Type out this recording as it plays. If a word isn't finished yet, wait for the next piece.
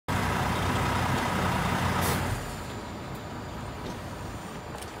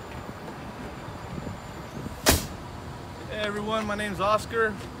Hey everyone, my name's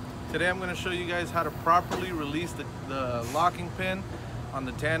Oscar. Today I'm going to show you guys how to properly release the locking pin on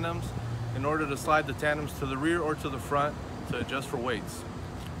the tandems in order to slide the tandems to the rear or to the front to adjust for weights.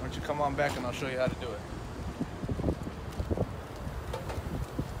 Why don't you come on back and I'll show you how to do it.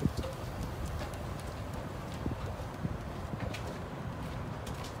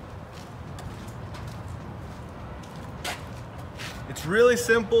 It's really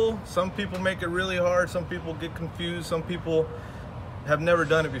simple. Some people make it really hard. Some people get confused. Some people have never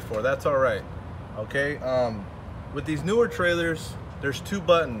done it before. That's all right. Okay. With these newer trailers, there's two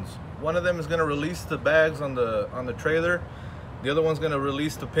buttons. One of them is going to release the bags on the trailer. The other one's going to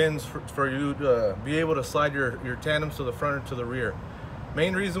release the pins for you to be able to slide your tandems to the front or to the rear.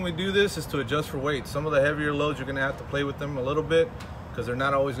 Main reason we do this is to adjust for weight. Some of the heavier loads, you're going to have to play with them a little bit because they're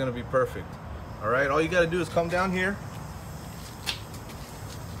not always going to be perfect. All right. All you got to do is come down here.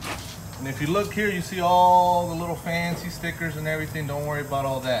 And if you look here, you see all the little fancy stickers and everything. Don't worry about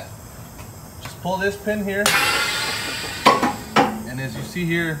all that. Just pull this pin here. And as you see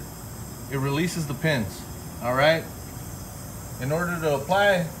here, it releases the pins. All right. In order to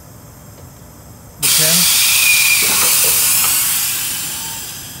apply the pin,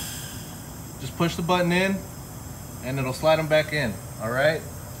 just push the button in and it'll slide them back in. All right.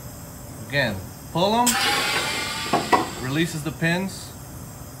 Again, pull them, releases the pins.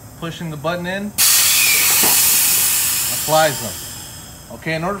 Pushing the button in, applies them.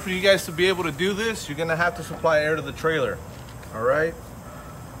 Okay, in order for you guys to be able to do this, you're gonna have to supply air to the trailer. All right?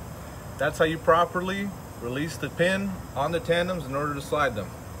 That's how you properly release the pin on the tandems in order to slide them.